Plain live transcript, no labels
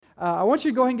I want you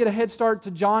to go ahead and get a head start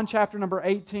to John chapter number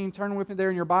 18. Turn with me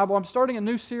there in your Bible. I'm starting a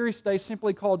new series today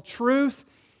simply called Truth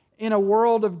in a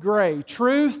World of Gray.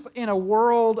 Truth in a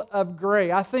World of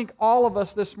Gray. I think all of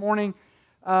us this morning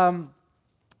can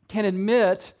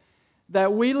admit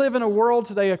that we live in a world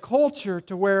today, a culture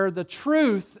to where the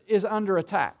truth is under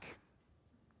attack.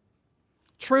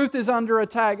 Truth is under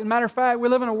attack. As a matter of fact, we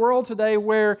live in a world today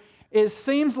where it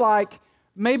seems like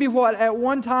maybe what at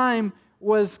one time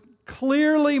was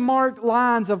clearly marked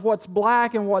lines of what's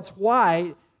black and what's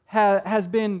white has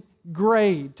been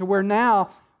grayed to where now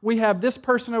we have this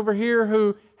person over here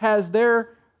who has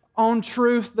their own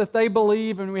truth that they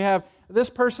believe, and we have this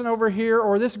person over here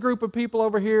or this group of people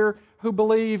over here who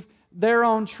believe their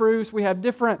own truths. We have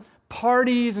different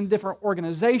parties and different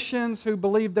organizations who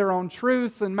believe their own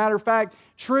truths. And matter of fact,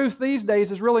 truth these days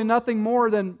is really nothing more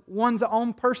than one's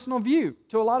own personal view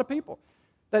to a lot of people.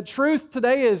 That truth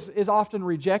today is often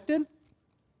rejected,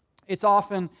 it's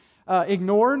often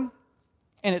ignored,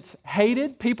 and it's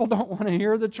hated. People don't want to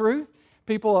hear the truth.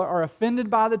 People are offended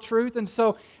by the truth. And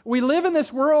so we live in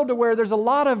this world where there's a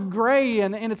lot of gray,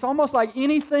 and it's almost like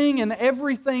anything and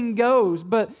everything goes.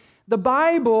 But the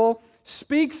Bible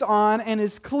speaks on and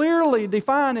is clearly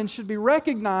defined and should be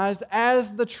recognized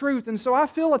as the truth. And so I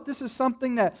feel that this is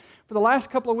something that for the last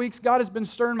couple of weeks God has been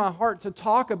stirring my heart to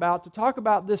talk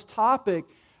about this topic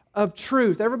of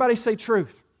truth. Everybody say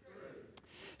truth.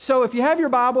 So if you have your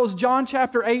Bibles, John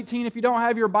chapter 18. If you don't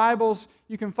have your Bibles,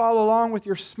 you can follow along with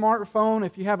your smartphone.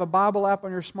 If you have a Bible app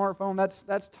on your smartphone,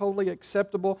 that's totally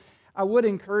acceptable. I would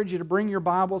encourage you to bring your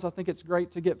Bibles. I think it's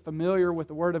great to get familiar with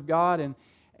the Word of God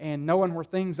and knowing where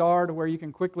things are to where you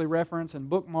can quickly reference and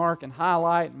bookmark and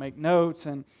highlight and make notes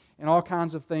and all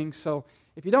kinds of things. So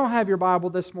if you don't have your Bible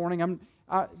this morning,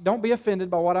 don't be offended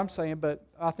by what I'm saying, but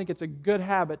I think it's a good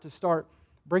habit to start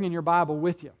bringing your Bible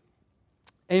with you.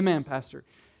 Amen, Pastor.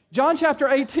 John chapter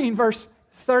 18, verse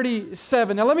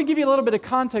 37. Now let me give you a little bit of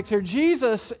context here.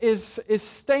 Jesus is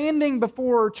standing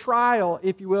before trial,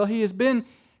 if you will. He's been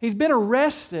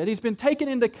arrested. He's been taken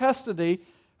into custody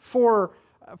for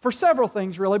several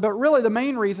things, really, but really the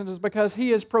main reason is because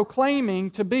he is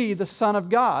proclaiming to be the Son of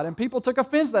God. And people took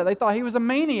offense to that. They thought he was a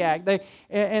maniac.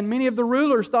 And many of the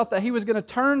rulers thought that he was going to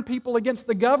turn people against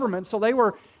the government. So they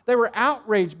were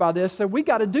outraged by this. So we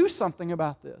got to do something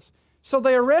about this. So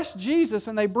they arrest Jesus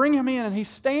and they bring him in, and he's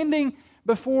standing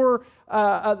before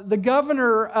the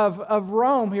governor of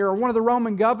Rome here, or one of the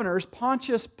Roman governors,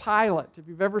 Pontius Pilate. If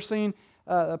you've ever seen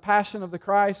the Passion of the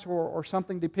Christ or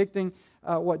something depicting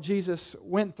what Jesus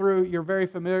went through, you're very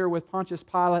familiar with Pontius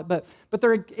Pilate. But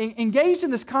they're engaged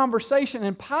in this conversation,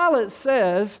 and Pilate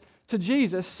says to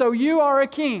Jesus, "So you are a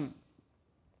king?"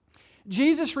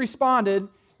 Jesus responded,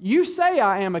 "You say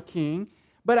I am a king,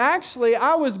 but actually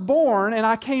I was born and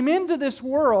I came into this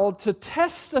world to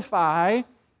testify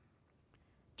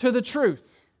to the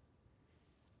truth."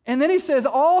 And then he says,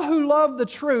 "All who love the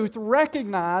truth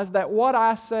recognize that what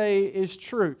I say is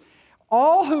true."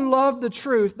 All who love the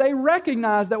truth, they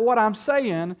recognize that what I'm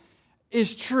saying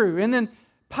is true. And then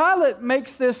Pilate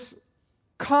makes this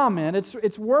comment.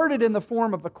 It's worded in the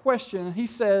form of a question. He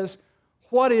says,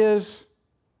 "What is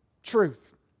truth?"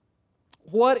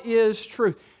 What is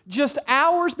truth? Just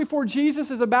hours before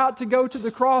Jesus is about to go to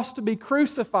the cross to be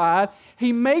crucified,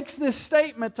 he makes this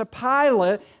statement to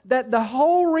Pilate that the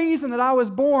whole reason that I was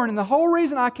born and the whole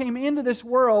reason I came into this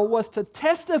world was to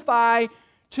testify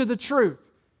to the truth.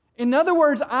 In other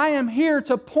words, I am here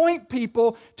to point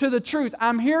people to the truth.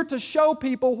 I'm here to show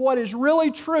people what is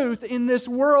really truth in this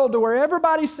world where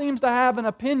everybody seems to have an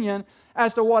opinion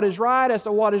as to what is right, as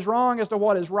to what is wrong, as to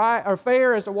what is right or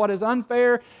fair, as to what is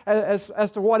unfair,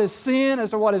 as to what is sin,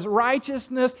 as to what is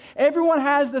righteousness. Everyone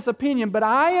has this opinion, but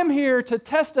I am here to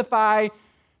testify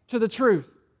to the truth.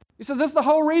 He says, this is the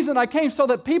whole reason I came, so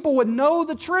that people would know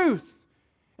the truth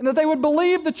and that they would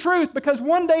believe the truth, because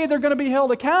one day they're going to be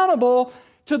held accountable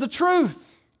to the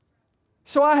truth.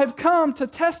 So I have come to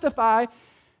testify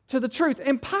to the truth.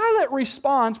 And Pilate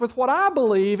responds with what I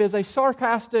believe is a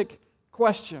sarcastic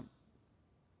question.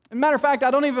 As a matter of fact,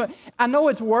 I know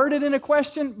it's worded in a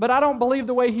question, but I don't believe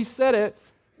the way he said it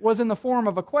was in the form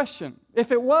of a question.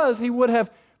 If it was, he would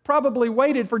have probably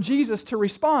waited for Jesus to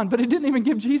respond, but he didn't even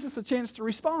give Jesus a chance to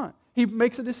respond. He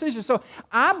makes a decision. So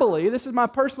I believe, this is my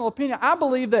personal opinion, I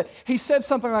believe that he said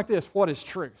something like this: what is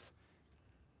truth?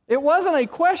 It wasn't a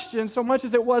question so much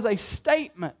as it was a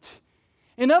statement.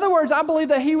 In other words, I believe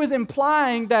that he was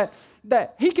implying that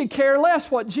he could care less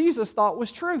what Jesus thought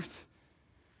was truth.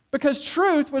 Because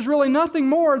truth was really nothing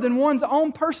more than one's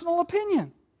own personal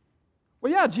opinion.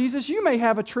 Well, yeah, Jesus, you may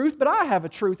have a truth, but I have a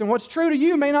truth. And what's true to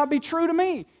you may not be true to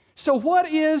me. So what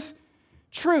is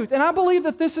truth. And I believe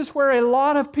that this is where a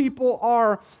lot of people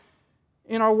are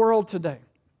in our world today.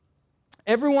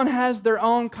 Everyone has their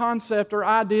own concept or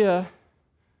idea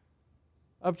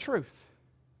of truth.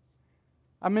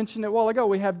 I mentioned it a while ago,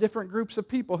 we have different groups of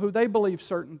people who they believe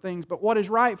certain things, but what is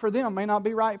right for them may not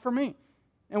be right for me.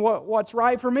 And what's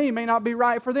right for me may not be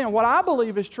right for them. What I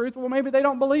believe is truth, well, maybe they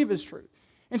don't believe is truth.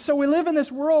 And so we live in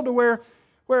this world where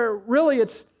really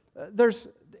it's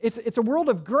a world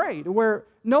of gray, where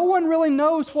no one really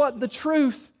knows what the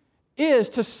truth is.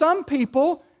 To some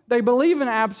people, they believe in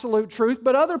absolute truth,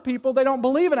 but other people, they don't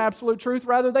believe in absolute truth.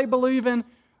 Rather, they believe in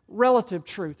relative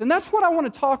truth. And that's what I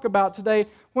want to talk about today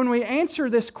when we answer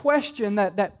this question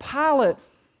that Pilate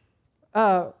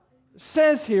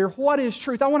says here, what is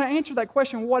truth? I want to answer that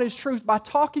question, what is truth, by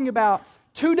talking about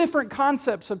two different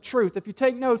concepts of truth. If you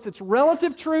take notes, it's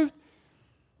relative truth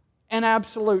and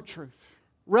absolute truth.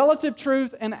 Relative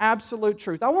truth and absolute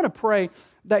truth. I want to pray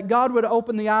that God would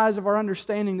open the eyes of our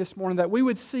understanding this morning, that we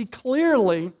would see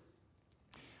clearly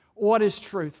what is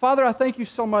truth. Father, I thank you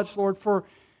so much, Lord, for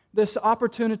this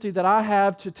opportunity that I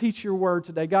have to teach your word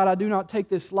today. God, I do not take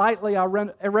this lightly. I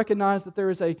recognize that there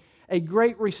is a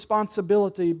great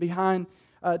responsibility behind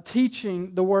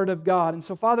teaching the word of God. And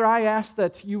so, Father, I ask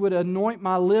that you would anoint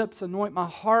my lips, anoint my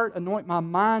heart, anoint my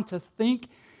mind to think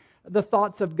the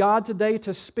thoughts of God today,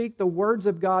 to speak the words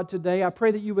of God today. I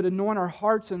pray that you would anoint our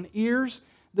hearts and ears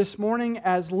this morning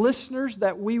as listeners,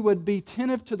 that we would be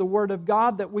attentive to the Word of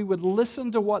God, that we would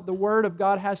listen to what the Word of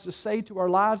God has to say to our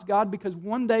lives, God, because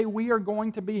one day we are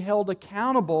going to be held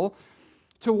accountable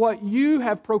to what you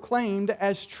have proclaimed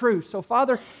as truth. So,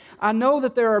 Father, I know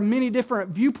that there are many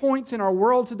different viewpoints in our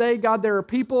world today. God, there are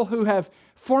people who have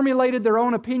formulated their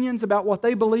own opinions about what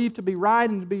they believe to be right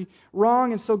and to be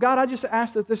wrong. And so, God, I just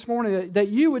ask that this morning that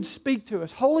you would speak to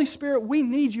us. Holy Spirit, we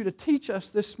need you to teach us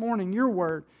this morning your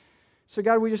word. So,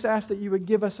 God, we just ask that you would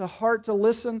give us a heart to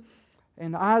listen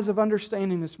and eyes of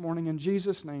understanding this morning. In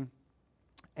Jesus' name,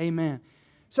 amen.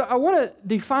 So I want to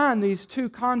define these two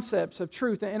concepts of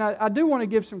truth, and I do want to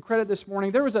give some credit this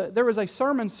morning. There was a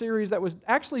sermon series that was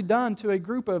actually done to a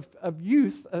group of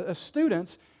youth,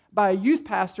 students, by a youth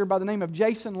pastor by the name of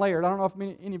Jason Laird. I don't know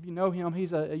if any of you know him.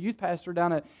 He's a youth pastor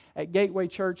down at Gateway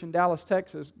Church in Dallas,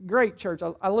 Texas. Great church.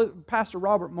 Pastor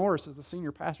Robert Morris is the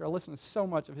senior pastor. I listen to so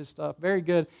much of his stuff. Very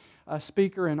good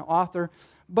speaker and author.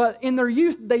 But in their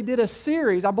youth, they did a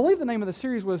series. I believe the name of the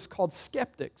series was called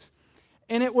Skeptics.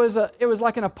 And it was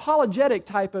like an apologetic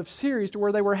type of series to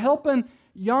where they were helping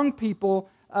young people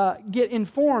get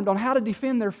informed on how to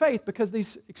defend their faith, because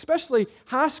these, especially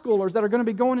high schoolers that are going to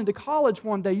be going into college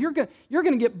one day, you're going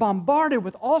to get bombarded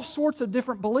with all sorts of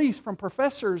different beliefs from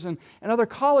professors and other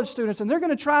college students, and they're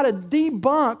going to try to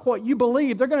debunk what you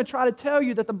believe. They're going to try to tell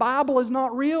you that the Bible is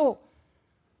not real.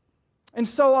 And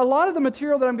so a lot of the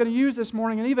material that I'm going to use this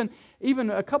morning, and even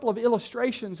a couple of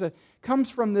illustrations, comes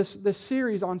from this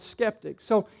series on skeptics.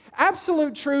 So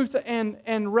absolute truth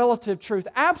and relative truth.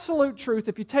 Absolute truth,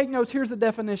 if you take notes, here's the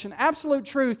definition. Absolute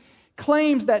truth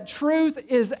claims that truth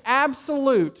is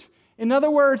absolute. In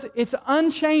other words, it's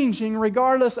unchanging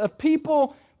regardless of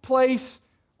people, place,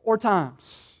 or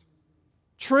times.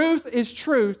 Truth is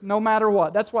truth no matter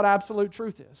what. That's what absolute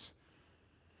truth is.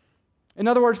 In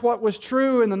other words, what was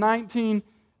true in the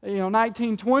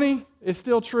 1920 is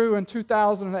still true in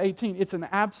 2018. It's an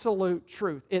absolute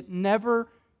truth. It never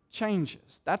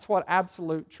changes. That's what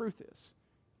absolute truth is.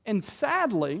 And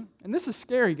sadly, and this is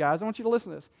scary, guys, I want you to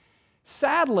listen to this.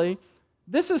 Sadly,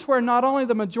 this is where not only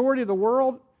the majority of the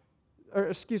world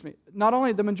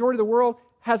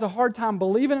has a hard time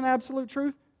believing in absolute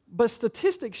truth, but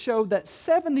statistics show that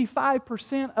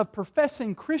 75% of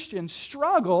professing Christians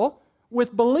struggle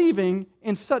with believing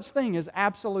in such thing as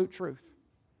absolute truth.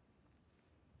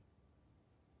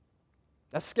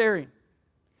 That's scary.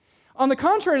 On the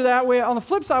contrary to that, on the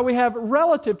flip side, we have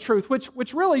relative truth,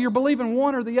 which really you're believing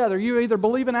one or the other. You either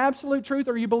believe in absolute truth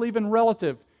or you believe in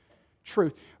relative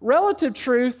truth. Relative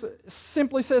truth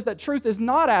simply says that truth is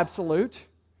not absolute,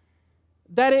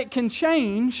 that it can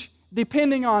change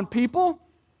depending on people,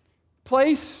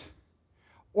 place,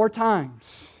 or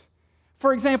times.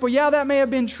 For example, that may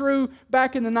have been true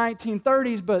back in the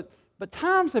 1930s, but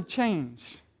times have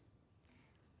changed.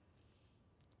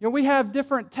 We have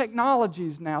different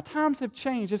technologies now. Times have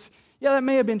changed. That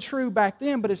may have been true back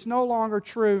then, but it's no longer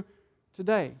true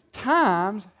today.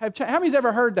 Times have changed. How many's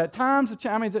ever heard that? Times have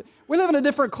changed. We live in a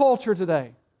different culture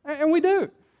today, and we do.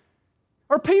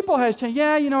 Or people has changed.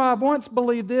 I once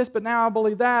believed this, but now I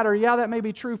believe that. Or that may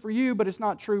be true for you, but it's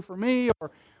not true for me.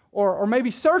 Or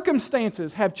maybe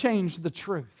circumstances have changed the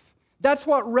truth. That's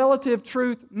what relative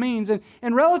truth means.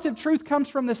 And relative truth comes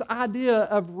from this idea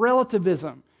of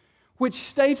relativism, which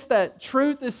states that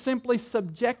truth is simply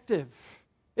subjective.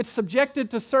 It's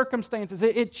subjected to circumstances.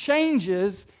 It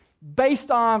changes based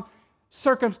on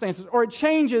circumstances, or it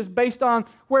changes based on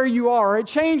where you are, or it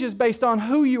changes based on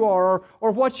who you are, or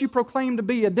what you proclaim to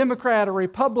be, a Democrat, or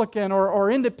Republican,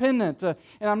 or independent. And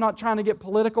I'm not trying to get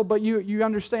political, but you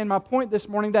understand my point this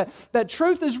morning, that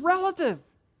truth is relative.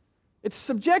 It's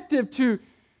subjective to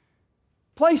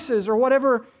places or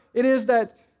whatever it is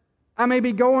that I may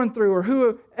be going through, or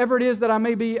whoever it is that I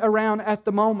may be around at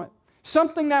the moment.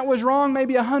 Something that was wrong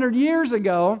maybe 100 years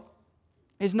ago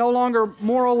is no longer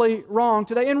morally wrong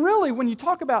today. And really, when you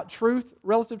talk about truth,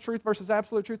 relative truth versus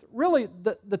absolute truth, really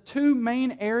the two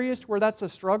main areas to where that's a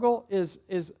struggle is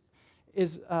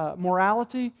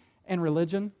morality and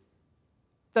religion.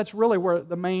 That's really where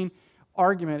the main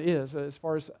argument is as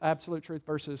far as absolute truth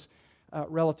versus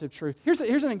relative truth. Here's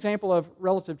an example of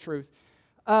relative truth.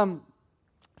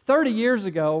 30 years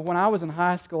ago, when I was in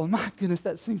high school, and my goodness,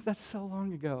 that's so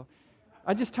long ago.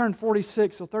 I just turned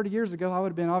 46, so 30 years ago, I would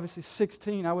have been obviously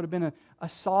 16. I would have been a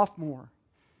sophomore.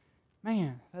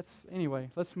 Man, anyway,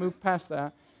 let's move past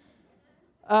that.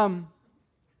 And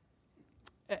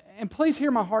please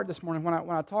hear my heart this morning when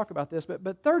I talk about this,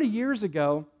 but 30 years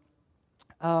ago,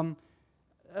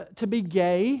 to be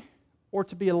gay or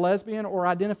to be a lesbian or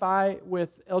identify with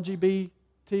LGBT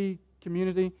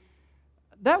community,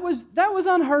 that was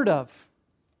unheard of.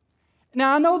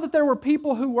 Now, I know that there were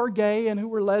people who were gay and who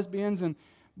were lesbians,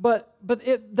 but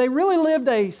they really lived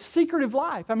a secretive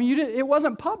life. I mean, it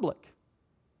wasn't public.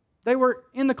 They were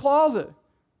in the closet,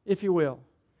 if you will.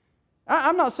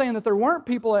 I'm not saying that there weren't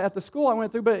people at the school I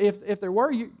went through, but if there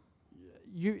were,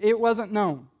 it wasn't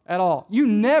known at all. You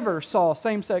never saw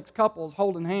same-sex couples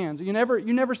holding hands. You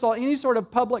never saw any sort of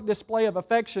public display of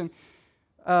affection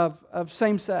of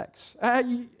same sex.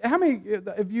 How many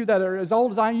of you that are as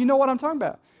old as I am, you know what I'm talking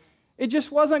about? It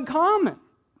just wasn't common.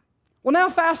 Well, now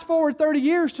fast forward 30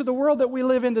 years to the world that we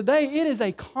live in today, it is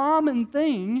a common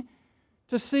thing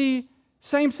to see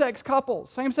same-sex couples,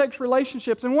 same-sex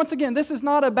relationships. And once again, this is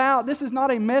not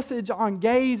a message on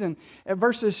gays and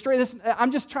versus straight.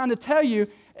 I'm just trying to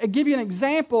give you an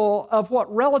example of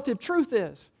what relative truth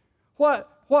is. What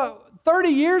 30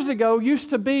 years ago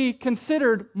used to be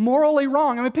considered morally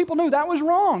wrong. I mean, people knew that was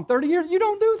wrong. 30 years, you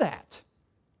don't do that.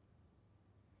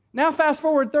 Now, fast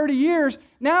forward 30 years,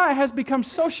 now it has become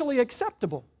socially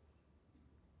acceptable.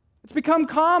 It's become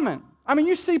common. I mean,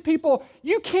 you see people,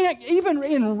 you can't, even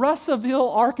in Russellville,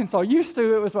 Arkansas, used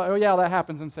to, it was like, oh yeah, that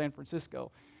happens in San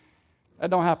Francisco. That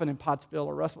don't happen in Pottsville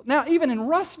or Russellville. Now, even in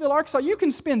Russellville, Arkansas, you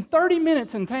can spend 30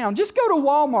 minutes in town. Just go to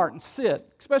Walmart and sit,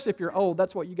 especially if you're old.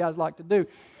 That's what you guys like to do.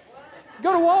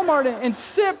 Go to Walmart and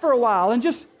sit for a while and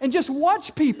just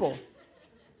watch people.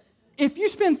 If you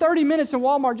spend 30 minutes in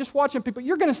Walmart just watching people,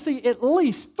 you're going to see at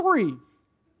least 3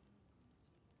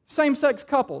 same-sex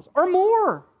couples or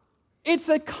more. It's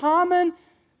a common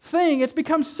thing. It's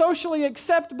become socially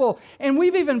acceptable. And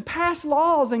we've even passed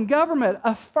laws in government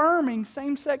affirming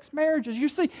same-sex marriages. You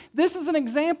see, this is an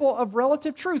example of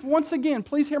relative truth. Once again,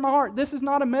 please hear my heart. This is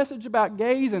not a message about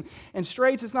gays and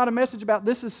straights. It's not a message about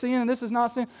this is sin and this is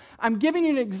not sin. I'm giving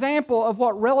you an example of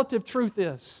what relative truth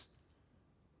is.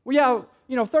 Well, yeah,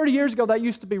 30 years ago that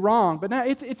used to be wrong, but now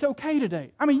it's okay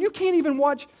today. I mean, you can't even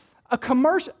watch a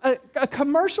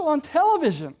commercial on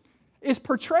television is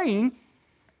portraying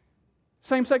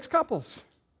same-sex couples.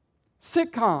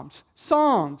 Sitcoms,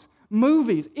 songs,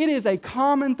 movies. It is a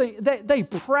common thing. They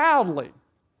proudly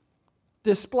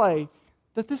display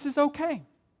that this is okay.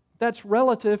 That's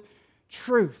relative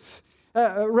truth.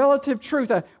 Relative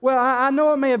truth. Well, I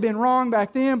know it may have been wrong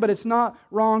back then, but it's not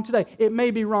wrong today. It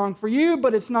may be wrong for you,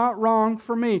 but it's not wrong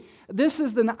for me. This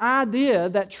is the idea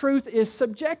that truth is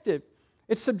subjective.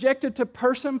 It's subjective to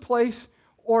person, place,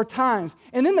 or times.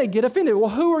 And then they get offended. Well,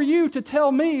 who are you to tell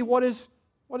me what is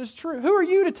true? Who are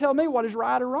you to tell me what is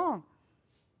right or wrong?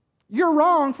 You're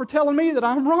wrong for telling me that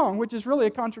I'm wrong, which is really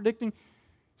a contradicting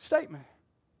statement.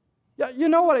 Yeah, you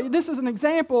know what? This is an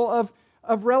example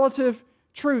of relative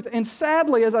truth. And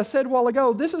sadly, as I said a while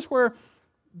ago, this is where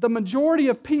the majority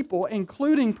of people,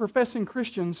 including professing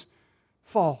Christians,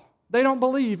 fall. They don't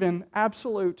believe in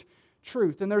absolute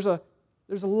truth. And there's a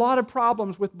lot of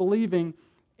problems with believing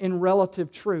in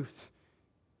relative truth.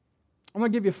 I'm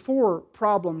going to give you 4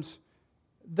 problems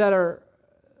that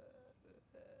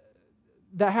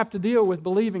have to deal with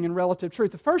believing in relative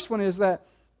truth. The first one is that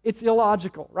it's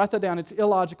illogical. Write that down. It's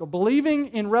illogical. Believing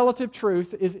in relative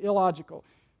truth is illogical.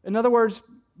 In other words,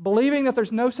 believing that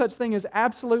there's no such thing as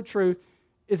absolute truth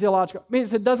is illogical. It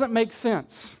means it doesn't make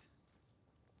sense.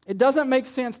 It doesn't make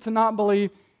sense to not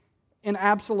believe in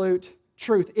absolute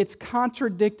truth. It's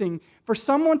contradicting. For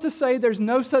someone to say there's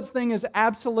no such thing as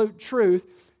absolute truth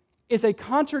is a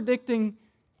contradicting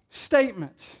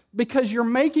statement because you're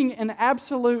making an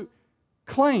absolute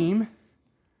claim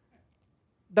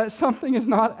that something is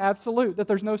not absolute, that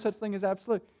there's no such thing as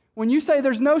absolute. When you say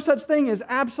there's no such thing as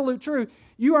absolute truth,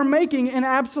 you are making an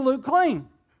absolute claim.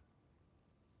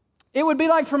 It would be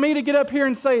like for me to get up here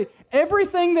and say,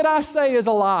 everything that I say is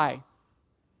a lie.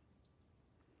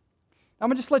 I'm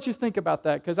going to just let you think about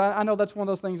that because I know that's one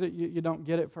of those things that you don't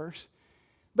get at first.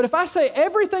 But if I say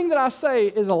everything that I say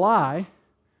is a lie,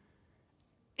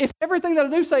 if everything that I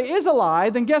do say is a lie,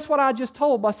 then guess what I just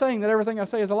told by saying that everything I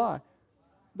say is a lie?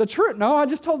 The truth. No, I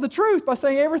just told the truth by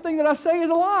saying everything that I say is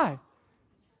a lie.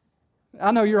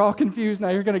 I know you're all confused now.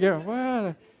 You're going to go,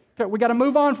 well, okay, we got to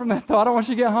move on from that thought. I don't want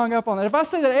you to get hung up on that. If I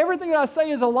say that everything that I say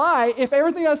is a lie, if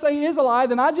everything I say is a lie,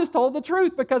 then I just told the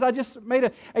truth because I just made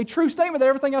a true statement that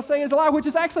everything I say is a lie, which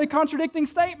is actually a contradicting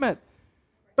statement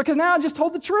because now I just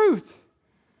told the truth.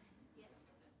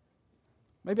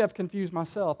 Maybe I've confused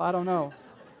myself. I don't know.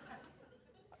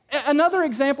 Another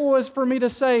example was for me to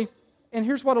say, and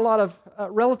here's what a lot of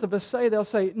relativists say, they'll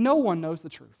say, no one knows the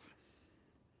truth.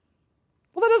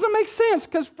 Well, that doesn't make sense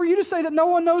because for you to say that no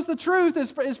one knows the truth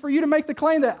is for you to make the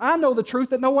claim that I know the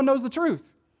truth, that no one knows the truth.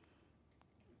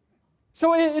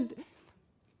 So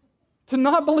to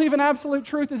not believe in absolute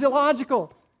truth is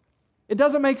illogical. It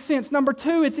doesn't make sense. Number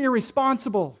two, it's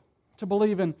irresponsible to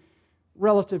believe in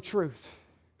relative truth.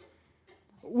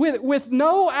 With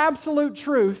no absolute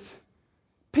truth,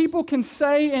 people can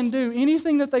say and do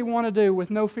anything that they want to do with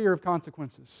no fear of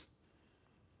consequences.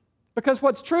 Because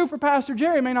what's true for Pastor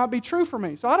Jerry may not be true for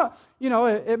me. So I don't,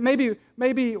 it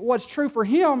maybe what's true for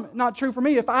him, not true for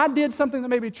me. If I did something that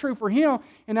may be true for him,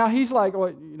 and now he's like, well,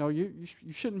 you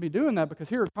shouldn't be doing that because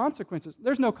here are consequences.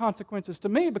 There's no consequences to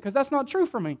me because that's not true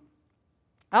for me.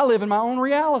 I live in my own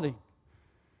reality.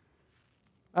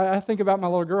 I think about my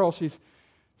little girl. She's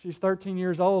 13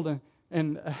 years old,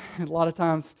 and a lot of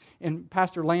times, and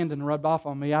Pastor Landon rubbed off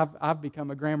on me. I've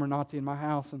become a grammar Nazi in my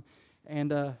house,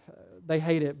 and they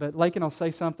hate it. But Lakin will say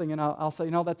something, and I'll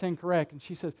say, no, that's incorrect. And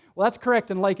she says, well, that's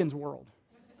correct in Lakin's world.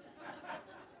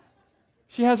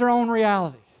 She has her own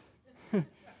reality. It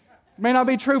may not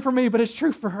be true for me, but it's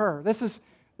true for her. This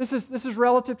is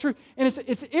relative truth. And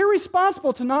it's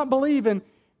irresponsible to not believe in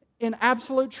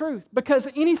absolute truth because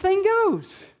anything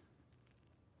goes.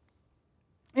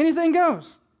 Anything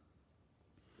goes.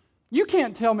 You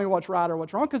can't tell me what's right or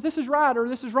what's wrong because this is right or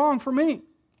this is wrong for me.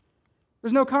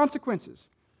 There's no consequences.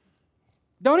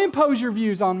 Don't impose your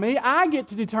views on me. I get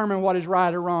to determine what is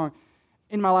right or wrong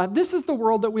in my life. This is the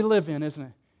world that we live in, isn't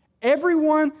it?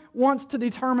 Everyone wants to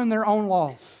determine their own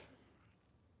laws.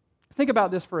 Think about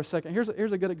this for a second.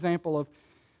 Here's a good example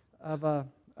of a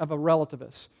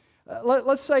relativist.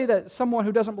 Let's say that someone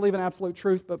who doesn't believe in absolute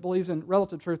truth but believes in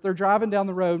relative truth, they're driving down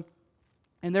the road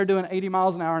and they're doing 80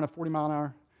 miles an hour in a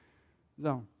 40-mile-an-hour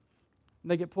zone.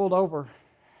 And they get pulled over,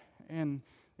 and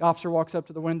the officer walks up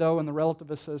to the window, and the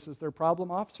relativist says, is there a problem,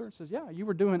 officer? He says, yeah, you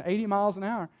were doing 80 miles an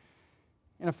hour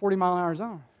in a 40-mile-an-hour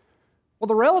zone. Well,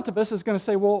 the relativist is going to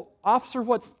say, well, officer,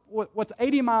 what's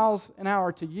 80 miles an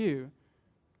hour to you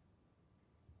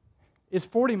is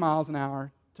 40 miles an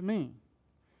hour to me.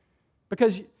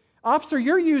 Because, officer,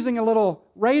 you're using a little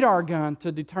radar gun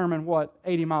to determine what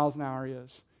 80 miles an hour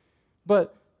is.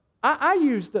 But I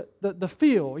use the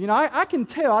feel. I can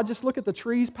tell. I just look at the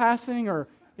trees passing, or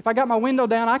if I got my window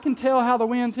down, I can tell how the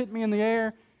wind's hitting me in the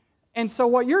air. And so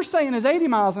what you're saying is 80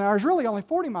 miles an hour is really only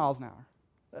 40 miles an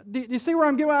hour. Do you see where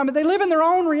I'm getting? I mean, they live in their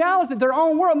own reality, their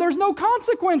own world. There's no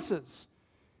consequences.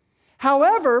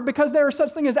 However, because there is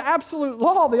such thing as absolute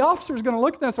law, the officer is going to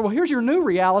look at them and say, well, here's your new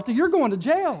reality. You're going to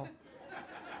jail.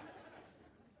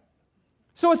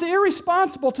 So it's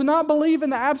irresponsible to not believe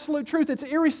in the absolute truth. It's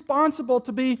irresponsible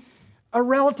to be a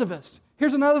relativist.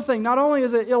 Here's another thing. Not only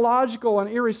is it illogical and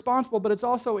irresponsible, but it's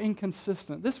also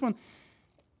inconsistent. This one,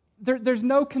 there's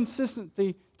no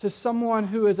consistency to someone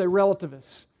who is a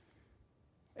relativist.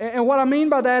 And what I mean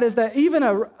by that is that even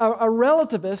a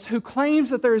relativist who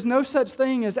claims that there is no such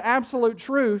thing as absolute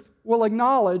truth will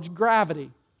acknowledge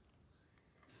gravity,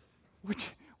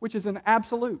 which is an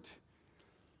absolute.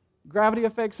 Gravity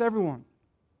affects everyone.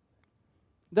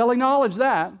 They'll acknowledge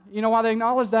that. You know why they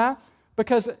acknowledge that?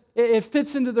 Because it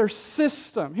fits into their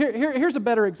system. Here's a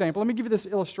better example. Let me give you this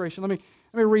illustration. Let me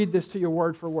read this to you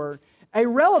word for word. A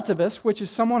relativist, which is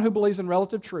someone who believes in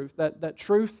relative truth, that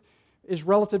truth is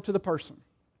relative to the person,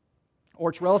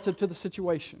 or it's relative to the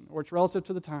situation, or it's relative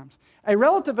to the times. A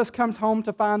relativist comes home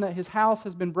to find that his house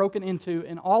has been broken into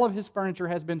and all of his furniture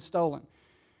has been stolen.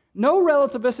 No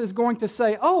relativist is going to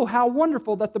say, oh, how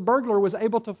wonderful that the burglar was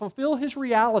able to fulfill his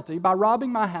reality by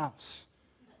robbing my house.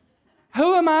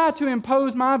 Who am I to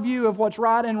impose my view of what's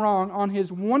right and wrong on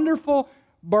his wonderful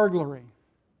burglary?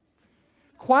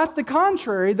 Quite the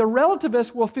contrary, the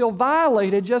relativist will feel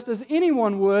violated just as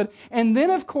anyone would, and then,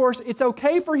 of course, it's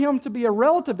okay for him to be a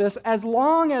relativist as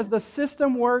long as the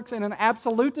system works in an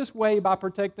absolutist way by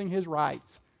protecting his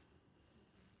rights.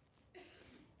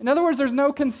 In other words, there's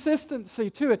no consistency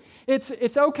to it.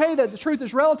 It's okay that the truth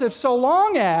is relative so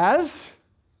long as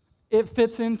it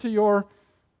fits into your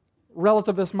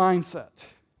relativist mindset.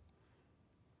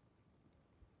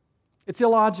 It's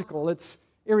illogical, it's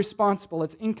irresponsible,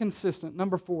 it's inconsistent.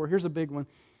 Number 4, here's a big one.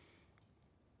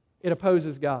 It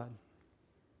opposes God.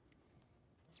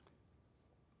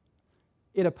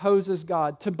 It opposes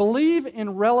God. To believe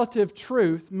in relative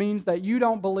truth means that you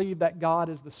don't believe that God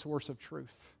is the source of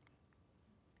truth.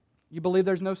 You believe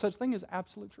there's no such thing as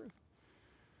absolute truth.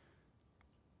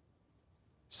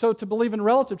 So to believe in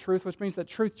relative truth, which means that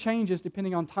truth changes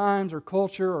depending on times or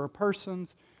culture or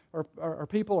persons or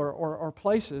people or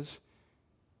places,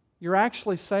 you're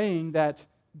actually saying that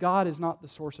God is not the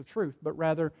source of truth, but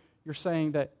rather you're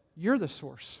saying that you're the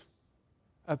source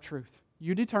of truth.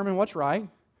 You determine what's right.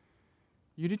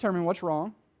 You determine what's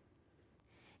wrong.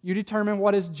 You determine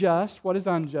what is just, what is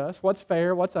unjust, what's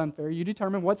fair, what's unfair. You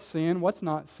determine what's sin, what's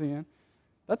not sin.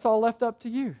 That's all left up to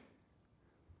you.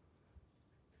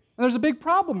 And there's a big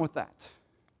problem with that.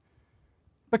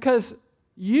 Because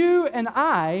you and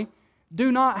I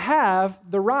do not have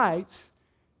the right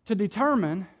to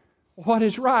determine what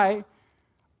is right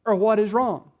or what is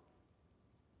wrong.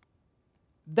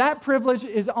 That privilege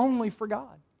is only for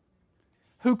God,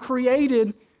 who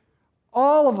created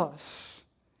all of us.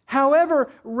 However,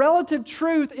 relative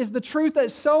truth is the truth that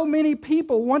so many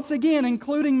people, once again,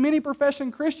 including many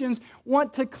professing Christians,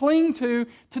 want to cling to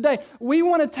today. We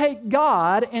want to take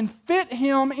God and fit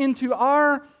Him into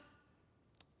our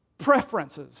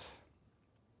preferences.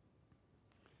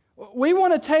 We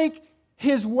want to take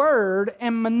His Word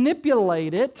and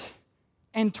manipulate it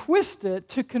and twist it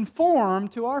to conform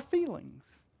to our feelings.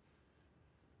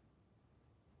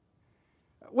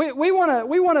 We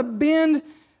want to bend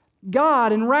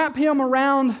God and wrap Him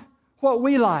around what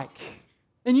we like.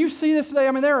 And you see this today.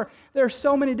 I mean, there are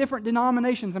so many different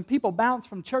denominations, and people bounce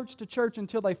from church to church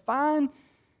until they find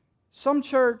some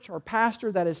church or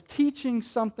pastor that is teaching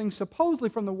something supposedly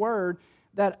from the Word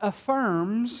that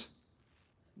affirms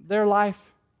their life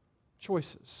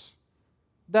choices,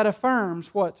 that affirms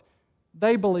what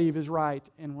they believe is right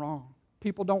and wrong.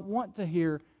 People don't want to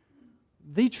hear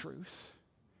the truth.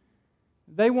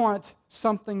 They want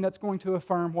something that's going to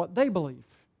affirm what they believe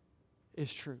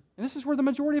is true. And this is where the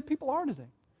majority of people are today.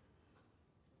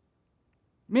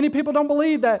 Many people don't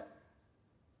believe that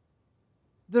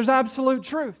there's absolute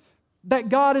truth, that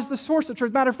God is the source of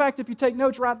truth. Matter of fact, if you take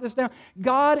notes, write this down.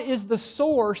 God is the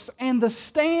source and the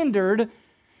standard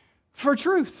for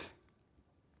truth.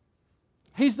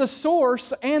 He's the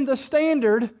source and the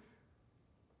standard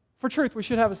for truth. We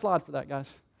should have a slide for that,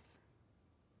 guys.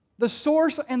 The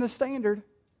source and the standard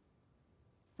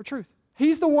for truth.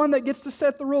 He's the one that gets to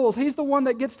set the rules. He's the one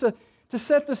that gets to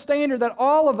set the standard that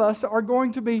all of us are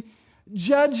going to be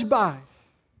judged by.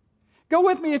 Go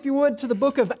with me, if you would, to the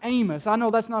book of Amos. I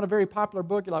know that's not a very popular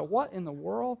book. You're like, what in the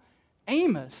world?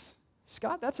 Amos?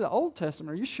 Scott, that's the Old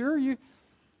Testament. Are you sure you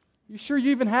sure you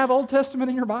even have Old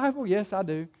Testament in your Bible? Yes, I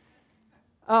do.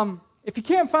 If you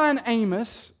can't find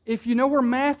Amos, if you know where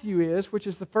Matthew is, which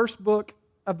is the first book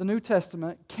of the New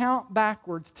Testament, count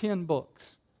backwards 10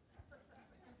 books.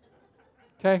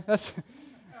 Okay?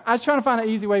 I was trying to find an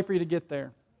easy way for you to get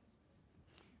there.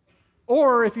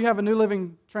 Or if you have a New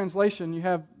Living Translation, you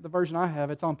have the version I have,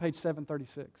 it's on page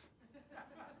 736.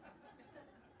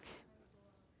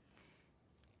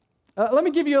 Let me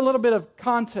give you a little bit of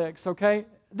context, okay?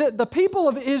 The people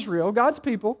of Israel, God's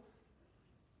people,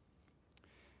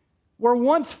 were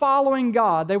once following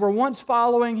God. They were once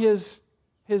following His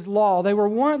law. They were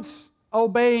once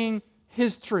obeying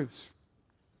His truths.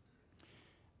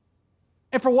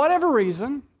 And for whatever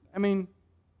reason, I mean,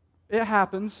 it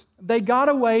happens, they got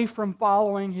away from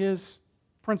following His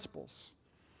principles.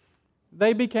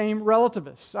 They became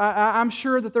relativists. I'm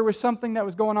sure that there was something that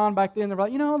was going on back then. They're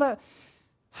like,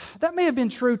 that may have been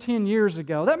true 10 years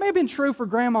ago. That may have been true for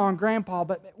Grandma and Grandpa,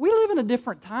 but we live in a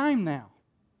different time now.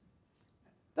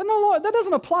 That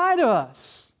doesn't apply to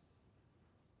us.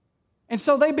 And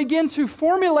so they begin to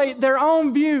formulate their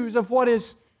own views of what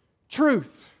is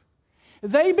truth.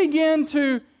 They begin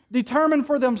to determine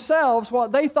for themselves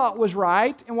what they thought was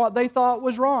right and what they thought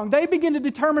was wrong. They begin to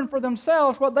determine for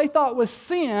themselves what they thought was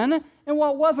sin and and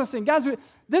what wasn't sin. Guys,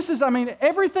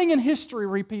 everything in history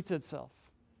repeats itself.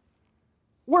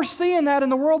 We're seeing that in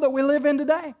the world that we live in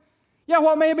today. Yeah,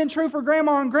 what may have been true for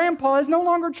grandma and grandpa is no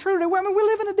longer true today. We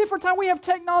live in a different time. We have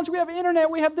technology, we have internet,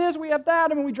 we have this, we have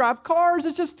that. We drive cars.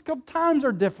 It's just times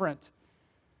are different.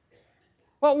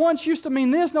 What once used to mean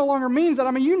this no longer means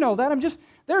that. You know that.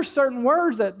 There are certain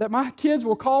words that my kids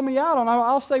will call me out on.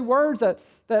 I'll say words that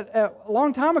a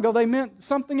long time ago they meant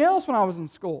something else when I was in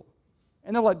school.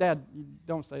 And they're like, Dad, you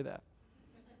don't say that.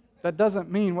 That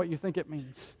doesn't mean what you think it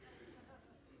means.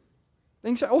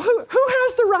 Who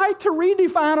has the right to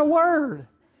redefine a word?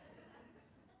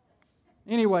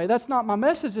 Anyway, that's not my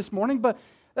message this morning, but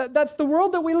that's the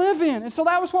world that we live in. And so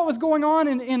that was what was going on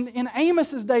in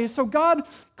Amos's days. So God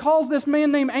calls this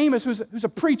man named Amos, who's a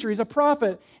preacher, he's a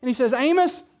prophet, and he says,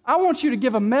 Amos, I want you to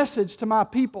give a message to my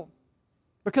people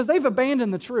because they've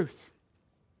abandoned the truth.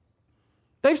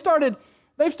 They've started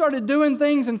doing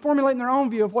things and formulating their own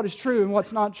view of what is true and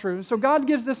what's not true. So God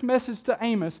gives this message to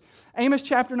Amos. Amos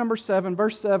chapter number 7,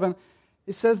 verse 7,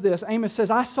 it says this. Amos says,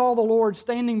 I saw the Lord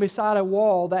standing beside a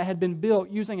wall that had been built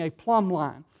using a plumb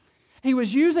line. He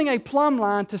was using a plumb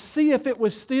line to see if it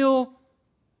was still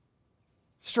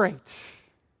straight.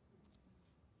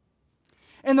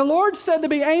 And the Lord said to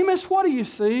me, Amos, what do you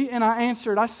see? And I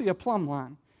answered, I see a plumb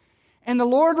line. And the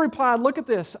Lord replied, look at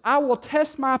this. I will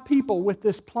test my people with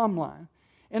this plumb line,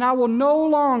 and I will no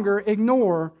longer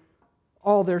ignore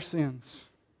all their sins.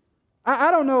 I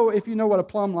don't know if you know what a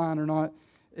plumb line or not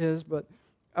is, but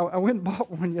I went and bought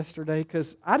one yesterday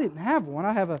because I didn't have one.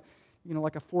 I have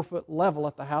like a 4-foot level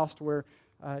at the house to where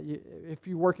if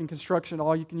you work in construction at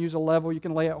all, you can use a level, you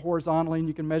can lay it horizontally, and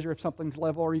you can measure if something's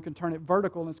level, or you can turn it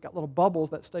vertical, and it's got little bubbles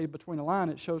that stay between a line.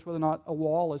 It shows whether or not a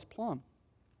wall is plumb.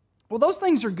 Well, those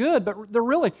things are good, but they're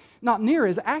really not near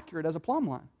as accurate as a plumb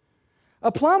line.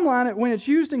 A plumb line, when it's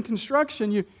used in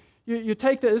construction, you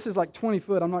take this is like 20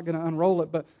 foot, I'm not going to unroll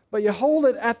it, but you hold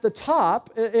it at the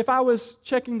top. If I was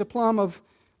checking the plumb of,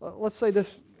 let's say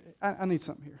this, I need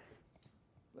something here.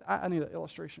 I need an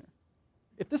illustration here.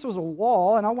 If this was a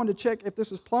wall and I wanted to check if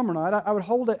this was plumb or not, I would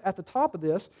hold it at the top of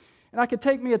this, and I could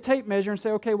take me a tape measure and say,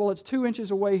 okay, well, it's 2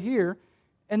 inches away here,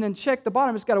 and then check the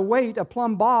bottom. It's got a weight, a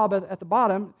plumb bob at the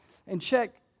bottom, and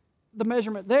check the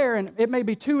measurement there, and it may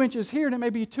be 2 inches here, and it may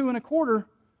be 2 1/4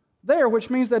 there, which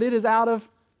means that it is out of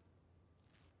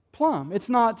plumb. It's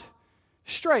not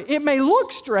straight. It may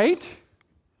look straight,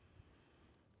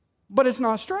 but it's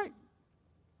not straight.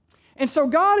 And so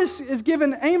God is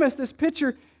giving Amos this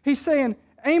picture. He's saying,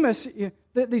 Amos,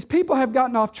 these people have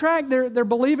gotten off track. They're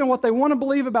believing what they want to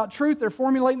believe about truth. They're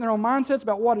formulating their own mindsets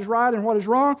about what is right and what is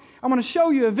wrong. I'm going to show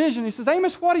you a vision. He says,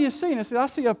 Amos, what do you see? And I said, I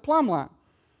see a plumb line.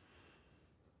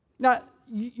 Now,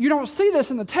 you don't see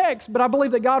this in the text, but I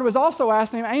believe that God was also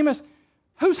asking him, Amos,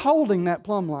 who's holding that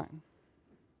plumb line?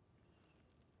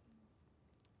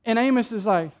 And Amos is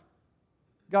like,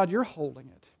 God, you're holding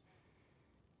it.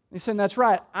 And he's saying, that's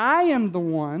right. I am the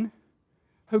one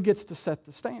who gets to set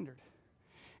the standard.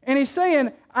 And he's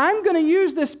saying, I'm going to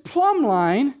use this plumb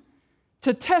line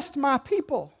to test my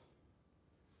people.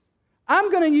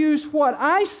 I'm going to use what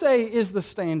I say is the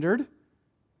standard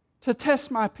to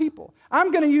test my people.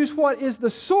 I'm going to use what is the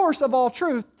source of all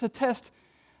truth to test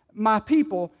my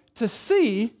people to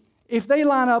see if they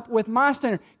line up with my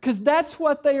standard, because that's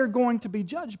what they are going to be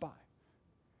judged by.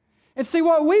 And see,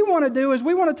 what we want to do is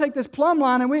we want to take this plumb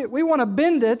line and we want to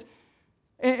bend it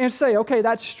and say, okay,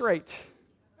 that's straight.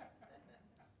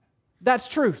 That's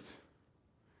truth.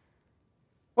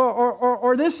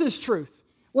 Or this is truth.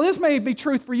 Well, this may be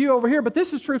truth for you over here, but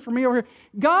this is truth for me over here.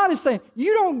 God is saying,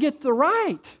 you don't get the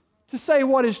right to say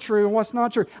what is true and what's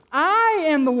not true. I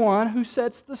am the one who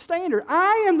sets the standard.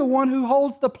 I am the one who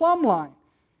holds the plumb line.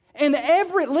 And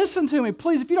listen to me,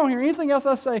 please, if you don't hear anything else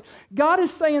I say, God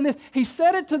is saying this. He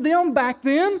said it to them back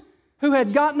then who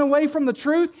had gotten away from the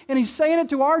truth, and He's saying it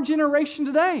to our generation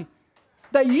today.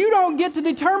 That you don't get to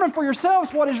determine for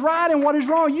yourselves what is right and what is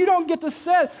wrong. You don't get to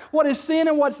set what is sin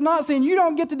and what's not sin. You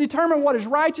don't get to determine what is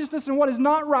righteousness and what is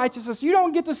not righteousness. You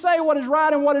don't get to say what is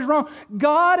right and what is wrong.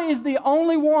 God is the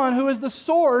only one who is the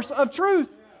source of truth.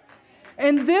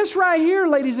 And this right here,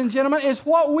 ladies and gentlemen, is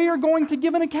what we are going to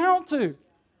give an account to.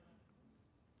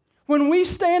 When we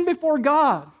stand before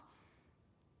God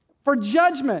for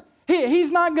judgment,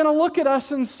 He's not going to look at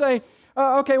us and say,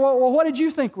 okay, well, what did you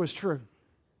think was true?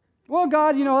 Well,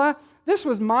 God, this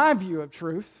was my view of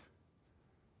truth.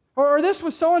 Or this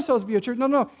was so-and-so's view of truth.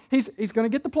 No. He's going to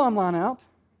get the plumb line out,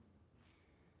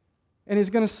 and He's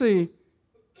going to see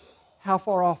how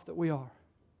far off that we are.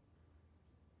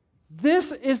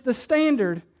 This is the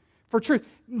standard for truth.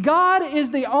 God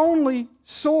is the only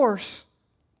source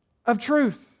of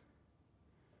truth.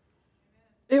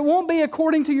 It won't be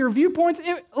according to your viewpoints.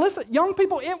 Listen, young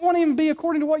people, it won't even be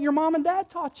according to what your mom and dad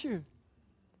taught you.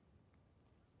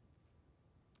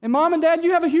 And mom and dad,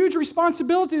 you have a huge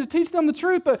responsibility to teach them the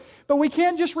truth, but we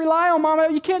can't just rely on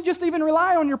mom. You can't just even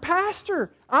rely on your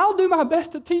pastor. I'll do my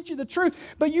best to teach you the truth,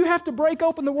 but you have to break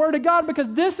open the Word of God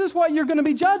because this is what you're going to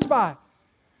be judged by.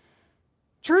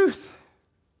 Truth.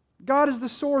 God is the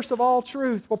source of all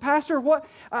truth. Well, Pastor,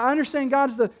 I understand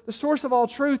God is the source of all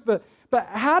truth, but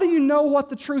how do you know what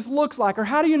the truth looks like? Or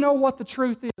how do you know what the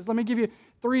truth is? Let me give you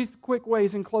 3 quick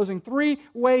ways in closing. 3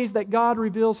 ways that God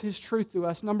reveals His truth to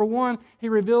us. Number 1, He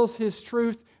reveals His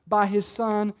truth by His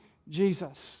Son,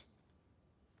 Jesus.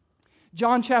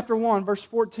 John chapter 1, verse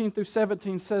 14 through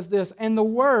 17 says this, "And the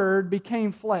Word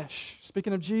became flesh."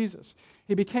 Speaking of Jesus.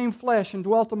 "He became flesh and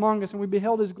dwelt among us, and we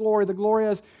beheld His glory, the glory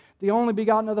as the only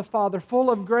begotten of the Father, full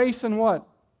of grace and what?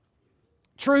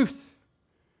 Truth."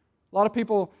 A lot of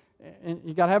people, and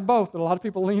you got to have both, but a lot of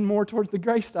people lean more towards the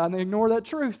grace side and they ignore that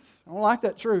truth. I don't like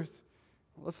that truth.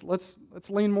 Let's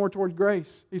lean more towards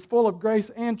grace. He's full of grace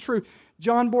and truth.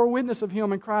 John bore witness of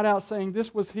Him and cried out, saying,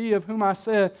 "This was He of whom I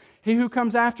said, He who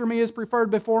comes after me is preferred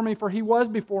before me, for He was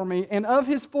before me. And of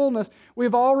His fullness we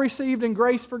have all received in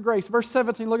grace for grace." Verse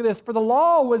 17, look at this. "For the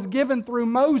law was given through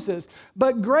Moses,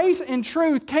 but grace and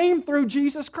truth came through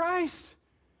Jesus Christ."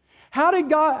 How did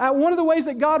God, one of the ways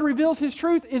that God reveals His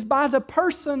truth is by the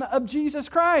person of Jesus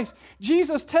Christ.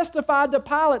 Jesus testified to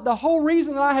Pilate, "The whole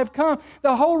reason that I have come,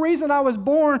 the whole reason I was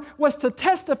born was to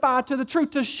testify to the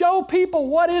truth, to show people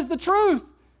what is the truth."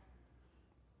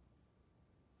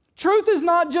 Truth is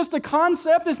not just a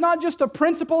concept, it's not just a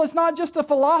principle, it's not just a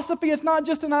philosophy, it's not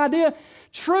just an idea.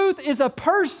 Truth is a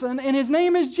person, and His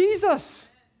name is Jesus.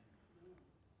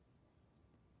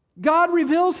 God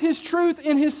reveals His truth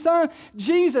in His Son,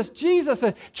 Jesus.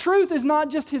 Truth is not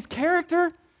just His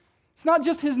character. It's not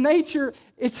just His nature.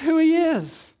 It's who He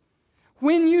is.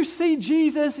 When you see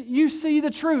Jesus, you see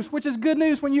the truth, which is good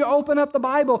news. When you open up the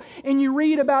Bible and you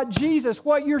read about Jesus,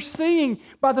 what you're seeing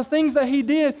by the things that He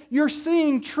did, you're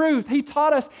seeing truth. He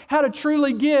taught us how to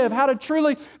truly give, how to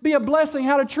truly be a blessing,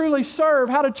 how to truly serve,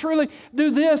 how to truly do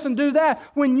this and do that.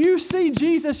 When you see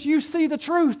Jesus, you see the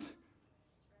truth.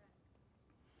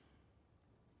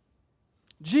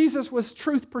 Jesus was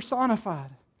truth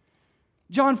personified.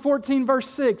 John 14, verse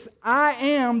 6, "I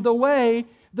am the way,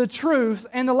 the truth,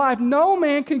 and the life. No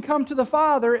man can come to the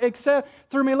Father except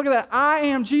through me." Look at that. I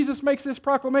am. Jesus makes this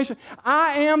proclamation.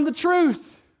 I am the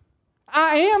truth.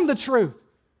 I am the truth.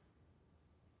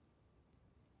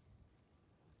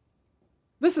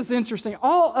 This is interesting.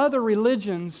 All other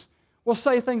religions will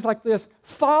say things like this: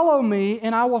 "Follow me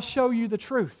and I will show you the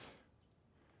truth."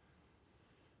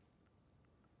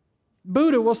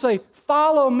 Buddha will say,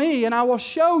 "Follow me and I will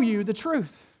show you the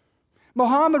truth."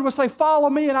 Muhammad will say, "Follow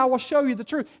me and I will show you the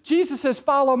truth." Jesus says,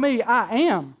 "Follow me, I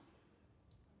am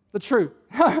the truth."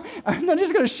 I'm not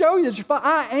just going to show you the truth.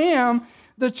 I am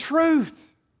the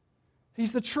truth.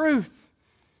 He's the truth.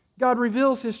 God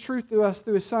reveals His truth to us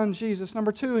through His Son, Jesus.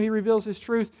 Number 2, He reveals His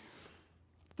truth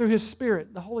through His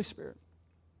Spirit, the Holy Spirit.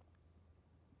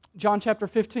 John chapter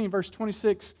 15, verse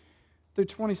 26 through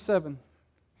 27.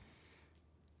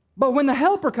 "But when the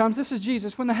Helper comes," this is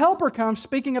Jesus, "when the Helper comes,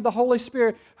 speaking of the Holy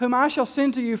Spirit, whom I shall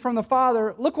send to you from the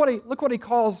Father," look what he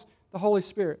calls the Holy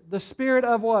Spirit. The Spirit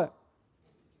of what?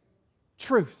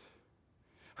 Truth.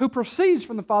 "Who proceeds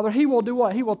from the Father, He will do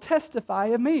what? He will testify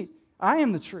of me." I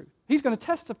am the truth. He's going to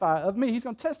testify of me. He's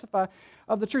going to testify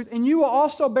of the truth. "And you will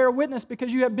also bear witness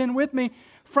because you have been with me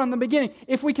from the beginning."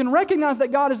 If we can recognize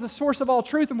that God is the source of all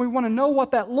truth and we want to know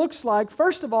what that looks like,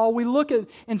 first of all, we look at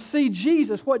and see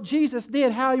Jesus, what Jesus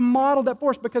did, how He modeled that for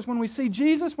us. Because when we see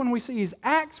Jesus, when we see His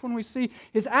acts, when we see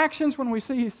His actions, when we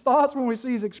see His thoughts, when we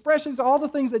see His expressions, all the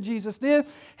things that Jesus did,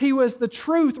 He was the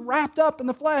truth wrapped up in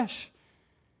the flesh.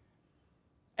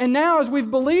 And now, as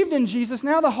we've believed in Jesus,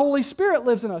 now the Holy Spirit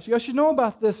lives in us. You guys should know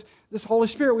about this Holy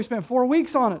Spirit. We spent 4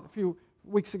 weeks on it a few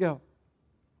weeks ago.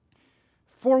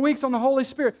 4 weeks on the Holy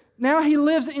Spirit. Now He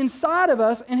lives inside of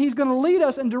us, and He's going to lead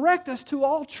us and direct us to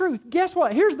all truth. Guess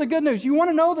what? Here's the good news. You want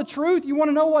to know the truth? You want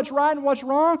to know what's right and what's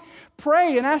wrong?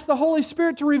 Pray and ask the Holy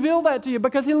Spirit to reveal that to you,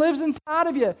 because He lives inside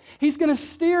of you. He's going to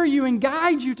steer you and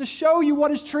guide you to show you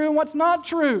what is true and what's not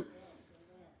true.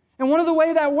 And one of the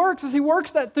ways that works is He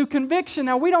works that through conviction.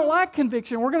 Now, we don't like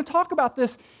conviction. We're going to talk about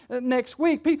this next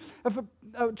week.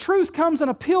 Truth comes in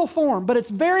a pill form, but it's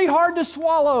very hard to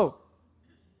swallow.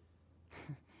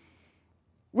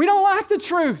 We don't like the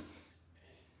truth.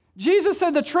 Jesus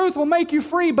said the truth will make you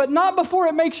free, but not before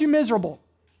it makes you miserable.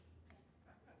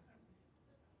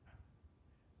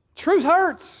 Truth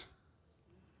hurts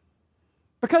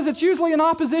because it's usually in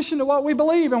opposition to what we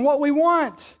believe and what we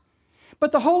want.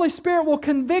 But the Holy Spirit will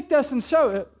convict us and show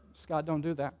it. Scott, don't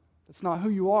do that. That's not who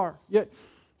you are.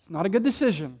 It's not a good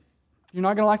decision. You're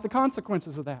not going to like the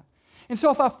consequences of that. And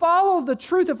so if I follow the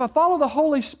truth, if I follow the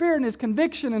Holy Spirit and His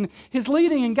conviction and His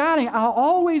leading and guiding, I'll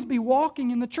always be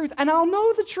walking in the truth, and I'll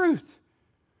know the truth.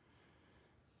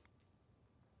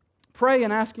 Pray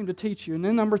and ask Him to teach you. And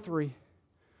then number 3,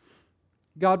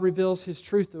 God reveals His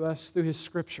truth to us through His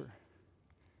Scripture,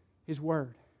 His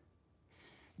Word.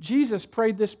 Jesus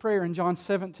prayed this prayer in John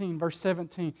 17, verse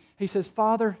 17. He says,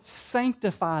 Father,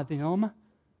 sanctify them.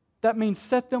 That means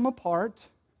set them apart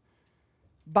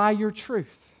by your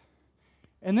truth.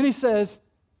 And then He says,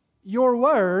 your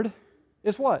Word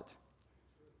is what?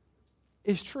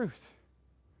 Is truth.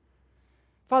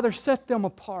 Father, set them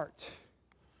apart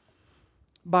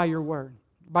by your Word,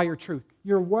 by your truth.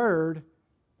 Your Word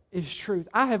is truth.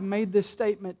 I have made this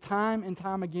statement time and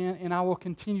time again, and I will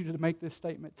continue to make this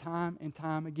statement time and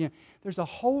time again. There's a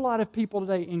whole lot of people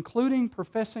today, including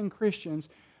professing Christians,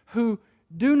 who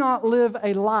do not live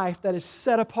a life that is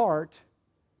set apart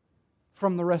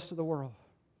from the rest of the world.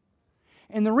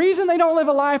 And the reason they don't live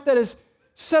a life that is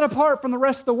set apart from the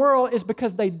rest of the world is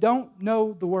because they don't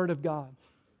know the Word of God.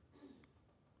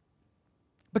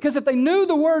 Because if they knew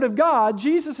the Word of God,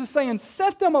 Jesus is saying,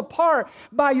 set them apart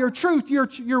by your truth.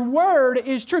 Your Word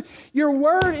is truth. Your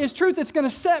Word is truth. It's going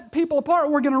to set people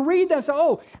apart. We're going to read that and say,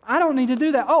 oh, I don't need to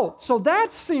do that. Oh, so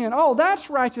that's sin. Oh, that's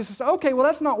righteousness. Okay, well,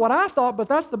 that's not what I thought, but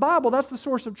that's the Bible. That's the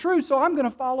source of truth, so I'm going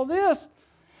to follow this.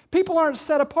 People aren't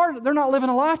set apart. They're not living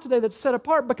a life today that's set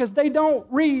apart because they don't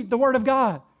read the Word of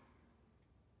God.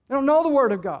 They don't know the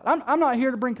Word of God. I'm not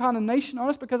here to bring condemnation on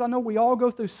us because I know we all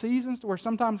go through seasons to where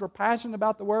sometimes we're passionate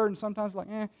about the Word and sometimes we're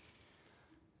like, eh.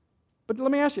 But let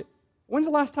me ask you, when's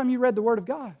the last time you read the Word of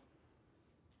God?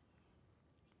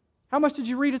 How much did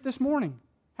you read it this morning?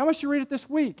 How much did you read it this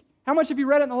week? How much have you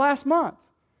read it in the last month?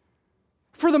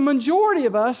 For the majority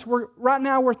of us, right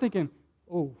now we're thinking,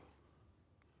 oh,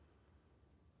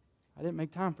 I didn't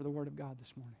make time for the Word of God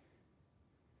this morning.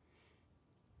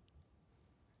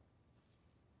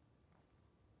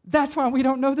 That's why we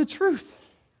don't know the truth.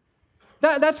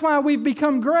 That's why we've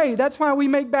become gray. That's why we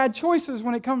make bad choices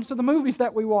when it comes to the movies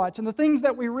that we watch and the things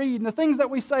that we read and the things that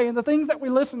we say and the things that we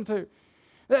listen to.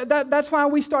 That's why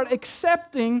we start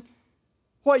accepting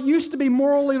what used to be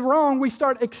morally wrong. We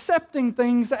start accepting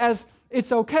things as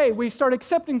it's okay. We start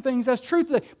accepting things as truth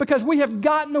today because we have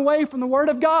gotten away from the Word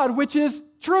of God, which is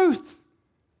truth.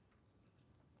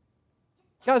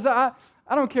 Guys, I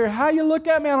don't care how you look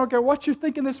at me. I don't care what you're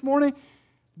thinking this morning.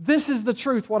 This is the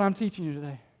truth, what I'm teaching you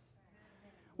today.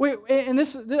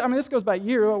 This goes back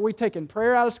years. We've taken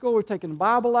prayer out of school. We've taken the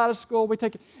Bible out of school.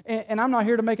 And I'm not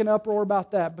here to make an uproar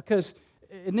about that because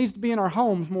it needs to be in our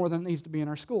homes more than it needs to be in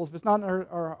our schools. If it's not in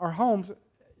our homes,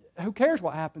 who cares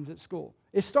what happens at school?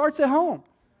 It starts at home.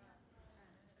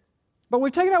 But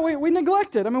we've taken it out, we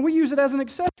neglect it. We use it as an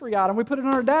accessory item. We put it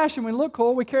on our dash and we look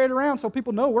cool. We carry it around so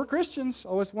people know we're Christians.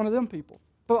 Oh, it's one of them people.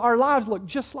 But our lives look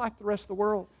just like the rest of the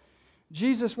world.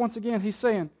 Jesus, once again, He's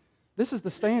saying, this is the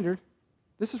standard.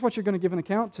 This is what you're going to give an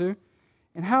account to.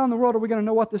 And how in the world are we going to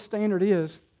know what this standard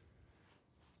is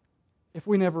if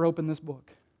we never open this book?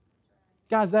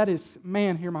 Guys, that is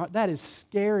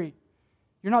scary.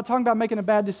 You're not talking about making a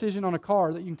bad decision on a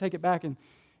car that you can take it back in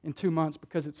 2 months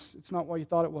because it's not what you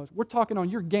thought it was. We're talking on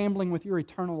you're gambling with your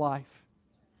eternal life.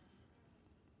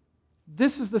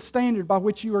 This is the standard by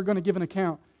which you are going to give an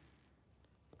account.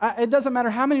 It doesn't matter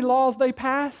how many laws they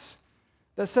pass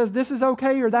that says this is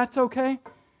okay or that's okay.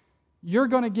 You're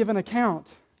going to give an account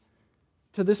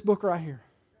to this book right here,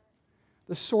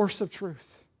 the source of truth.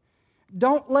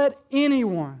 Don't let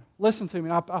anyone, listen to me,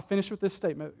 and I'll finish with this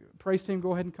statement. Praise team,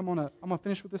 go ahead and come on up. I'm going to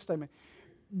finish with this statement.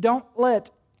 Don't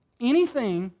let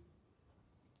anything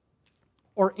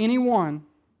or anyone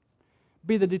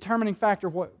be the determining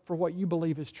factor for what you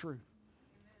believe is true.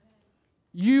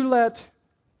 You let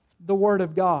the Word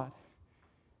of God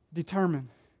determine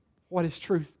what is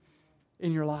truth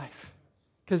in your life.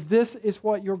 Because this is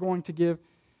what you're going to give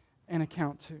an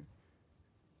account to.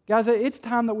 Guys, it's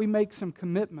time that we make some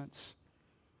commitments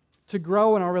to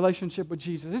grow in our relationship with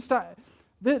Jesus. It's time,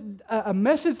 a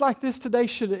message like this today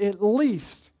should at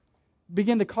least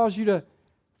begin to cause you to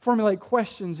formulate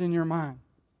questions in your mind.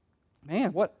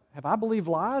 Man, what have I believed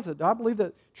lies? Do I believe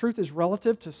that truth is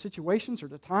relative to situations or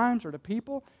to times or to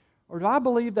people? Or do I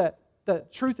believe that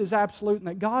truth is absolute and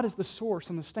that God is the source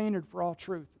and the standard for all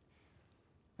truth?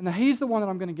 And that He's the one that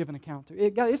I'm going to give an account to.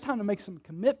 It's time to make some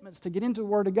commitments to get into the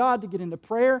Word of God, to get into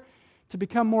prayer, to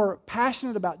become more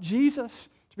passionate about Jesus,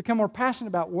 to become more passionate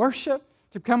about worship,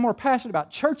 to become more passionate about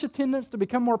church attendance, to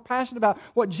become more passionate about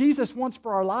what Jesus wants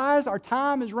for our lives. Our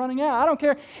time is running out. I don't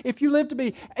care if you live to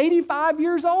be 85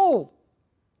 years old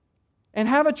and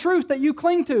have a truth that you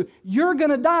cling to. You're going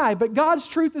to die, but God's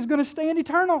truth is going to stand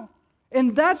eternal.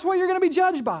 And that's what you're going to be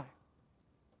judged by.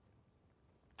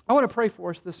 I want to pray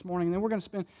for us this morning, and then we're going to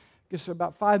spend just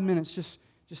about 5 minutes just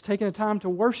taking the time to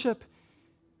worship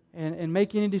and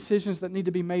make any decisions that need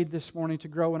to be made this morning to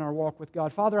grow in our walk with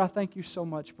God. Father, I thank you so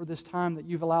much for this time that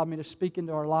you've allowed me to speak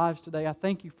into our lives today. I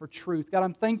thank you for truth. God,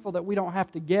 I'm thankful that we don't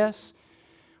have to guess.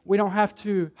 We don't have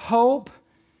to hope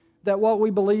that what we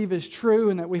believe is true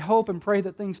and that we hope and pray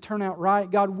that things turn out right.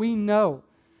 God, we know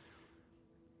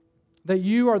that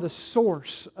you are the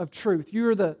source of truth. You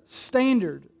are the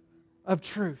standard of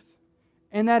truth.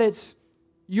 And that it's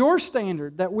your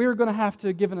standard that we're going to have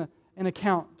to give an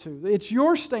account to. It's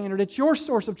your standard, it's your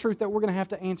source of truth that we're going to have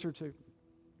to answer to.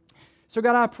 So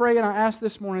God, I pray and I ask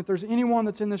this morning if there's anyone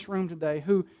that's in this room today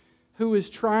who is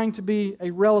trying to be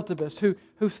a relativist,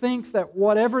 who thinks that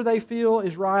whatever they feel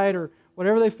is right or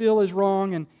whatever they feel is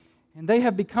wrong, and they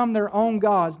have become their own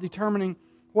gods, determining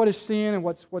what is sin and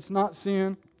what's not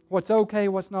sin, what's okay,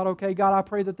 what's not okay. God, I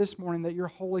pray that this morning that your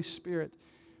Holy Spirit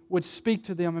would speak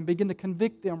to them and begin to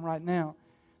convict them right now.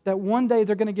 That one day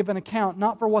they're going to give an account,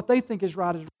 not for what they think is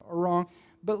right or wrong,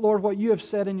 but Lord, what you have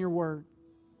said in your word.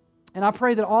 And I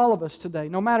pray that all of us today,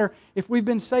 no matter if we've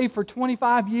been saved for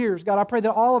 25 years, God, I pray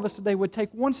that all of us today would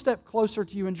take one step closer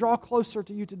to you and draw closer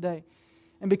to you today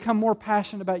and become more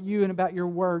passionate about you and about your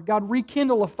word. God,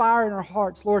 rekindle a fire in our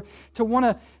hearts, Lord, to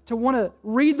want to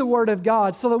read the word of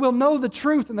God so that we'll know the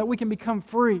truth and that we can become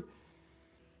free.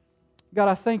 God,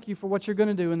 I thank you for what you're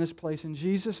going to do in this place. In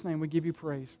Jesus' name, we give you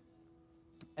praise.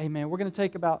 Amen. We're going to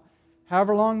take about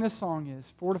however long this song is,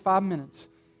 4 to 5 minutes.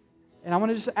 And I want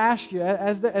to just ask you,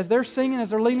 as they're singing, as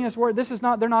they're leading us word,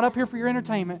 they're not up here for your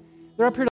entertainment. They're up here to